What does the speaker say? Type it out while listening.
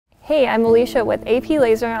Hey, I'm Alicia with AP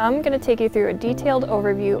Lazer. I'm going to take you through a detailed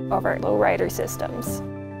overview of our lowrider systems.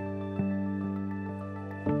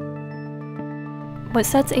 What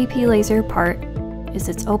sets AP Lazer apart is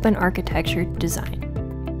its open architecture design.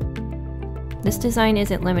 This design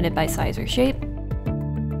isn't limited by size or shape,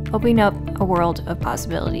 opening up a world of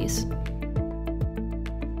possibilities.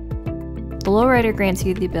 The lowrider grants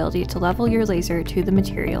you the ability to level your laser to the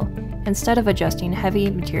material instead of adjusting heavy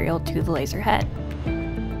material to the laser head.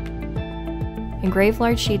 Engrave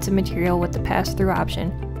large sheets of material with the pass-through option.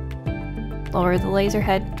 Lower the laser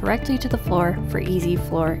head directly to the floor for easy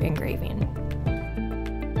floor engraving.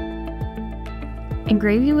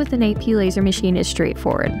 Engraving with an AP Lazer machine is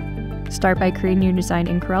straightforward. Start by creating your design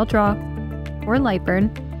in CorelDRAW or Lightburn,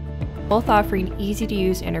 both offering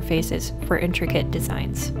easy-to-use interfaces for intricate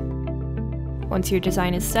designs. Once your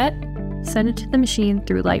design is set, send it to the machine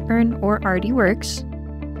through Lightburn or RDWorks,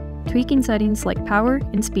 tweaking settings like power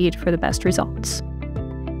and speed for the best results.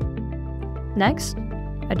 Next,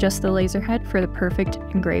 adjust the laser head for the perfect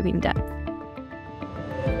engraving depth.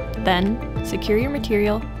 Then, secure your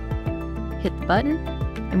material, hit the button,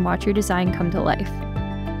 and watch your design come to life.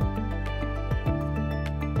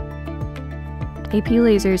 AP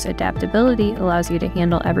Lazer's adaptability allows you to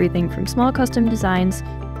handle everything from small custom designs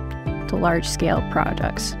to large-scale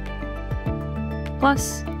projects.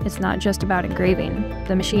 Plus, it's not just about engraving.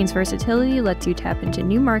 The machine's versatility lets you tap into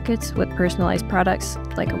new markets with personalized products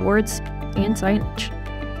like awards and signage.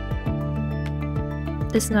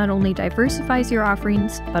 This not only diversifies your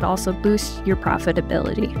offerings, but also boosts your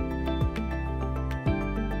profitability.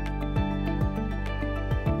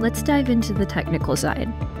 Let's dive into the technical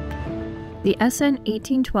side. The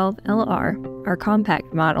SN1812LR, our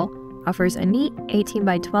compact model, offers a neat 18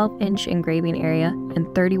 by 12 inch engraving area and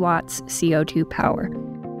 30 watts CO2 power.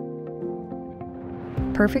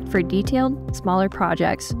 Perfect for detailed, smaller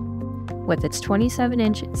projects, with its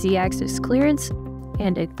 27-inch Z-axis clearance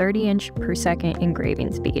and a 30-inch per second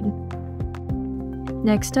engraving speed.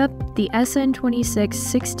 Next up, the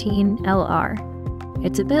SN2616LR.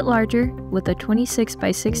 It's a bit larger, with a 26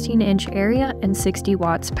 by 16 inch area and 60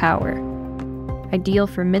 watts power. Ideal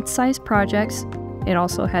for mid-sized projects, it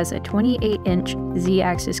also has a 28-inch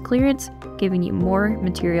Z-axis clearance, giving you more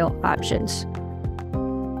material options.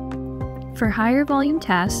 For higher volume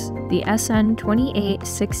tasks, the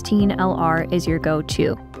SN2816LR is your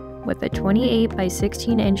go-to, with a 28 by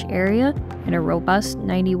 16 inch area and a robust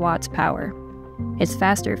 90 watts power. Its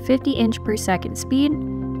faster 50-inch per second speed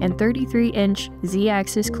and 33-inch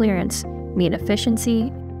Z-axis clearance mean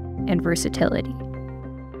efficiency and versatility.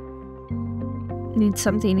 Need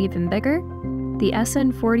something even bigger? The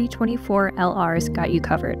SN4024LR's got you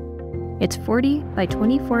covered. Its 40 by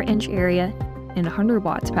 24 inch area and 100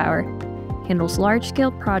 watts power handles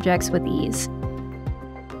large-scale projects with ease.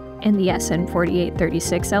 And the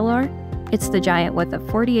SN4836LR, it's the giant with a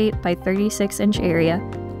 48 by 36 inch area,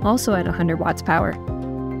 also at 100 watts power,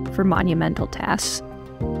 for monumental tasks.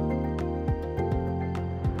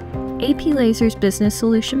 AP Lazer's Business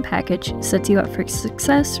Solution Package sets you up for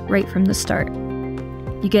success right from the start.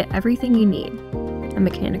 You get everything you need: a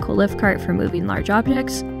mechanical lift cart for moving large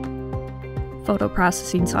objects, photo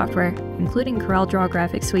processing software, including CorelDRAW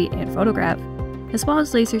Graphics Suite and Photograph, as well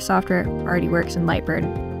as laser software, RDWorks, and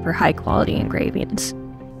Lightburn for high-quality engravings.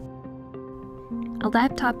 A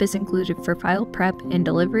laptop is included for file prep and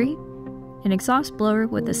delivery, an exhaust blower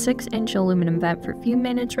with a 6-inch aluminum vent for fume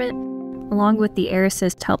management, along with the Air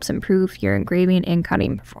Assist helps improve your engraving and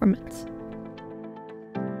cutting performance.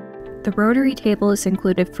 The rotary table is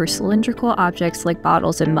included for cylindrical objects like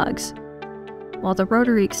bottles and mugs, while the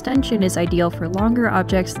rotary extension is ideal for longer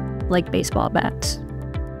objects like baseball bats.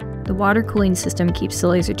 The water cooling system keeps the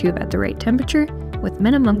laser tube at the right temperature, with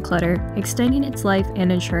minimum clutter, extending its life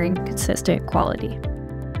and ensuring consistent quality.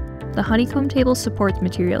 The honeycomb table supports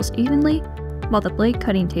materials evenly, while the blade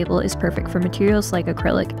cutting table is perfect for materials like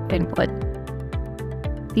acrylic and wood.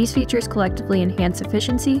 These features collectively enhance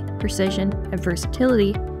efficiency, precision, and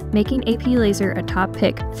versatility, making AP Lazer a top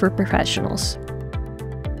pick for professionals.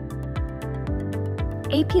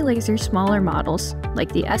 AP Lazer's smaller models,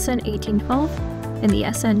 like the SN1812 and the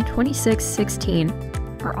SN2616,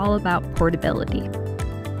 are all about portability.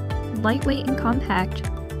 Lightweight and compact,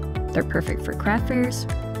 they're perfect for craft fairs,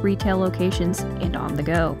 retail locations, and on the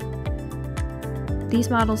go. These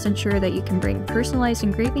models ensure that you can bring personalized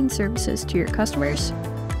engraving services to your customers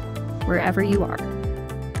wherever you are.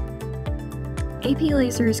 AP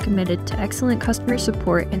Lazer is committed to excellent customer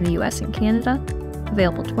support in the US and Canada,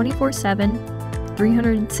 available 24/7,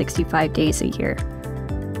 365 days a year.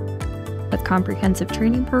 With comprehensive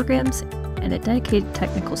training programs and a dedicated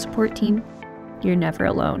technical support team, you're never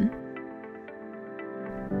alone.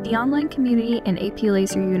 The online community and AP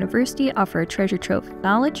Lazer University offer a treasure trove of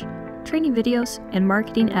knowledge, training videos, and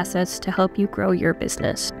marketing assets to help you grow your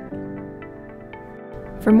business.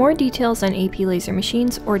 For more details on AP Lazer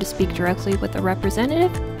machines or to speak directly with a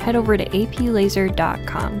representative, head over to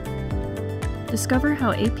aplazer.com. Discover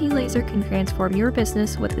how AP Lazer can transform your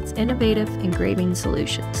business with its innovative engraving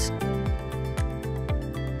solutions.